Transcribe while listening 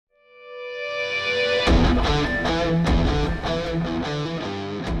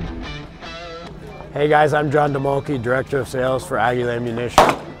Hey guys, I'm John DeMolke, Director of Sales for Aguila Ammunition,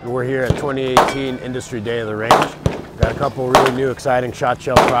 and we're here at 2018 Industry Day of the Range. We've got a couple really new exciting shot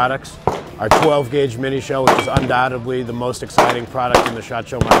shell products. Our 12 gauge mini shell, which is undoubtedly the most exciting product in the shot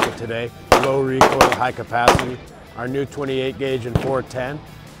shell market today. Low recoil, high capacity. Our new 28 gauge and 410.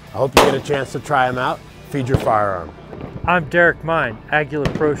 I hope you get a chance to try them out. Feed your firearm. I'm Derek Mine,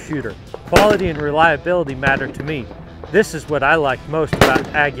 Aguila Pro Shooter. Quality and reliability matter to me. This is what I like most about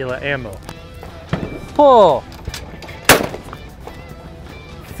Aguila ammo. Pull!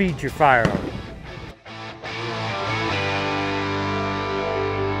 Feed your firearm.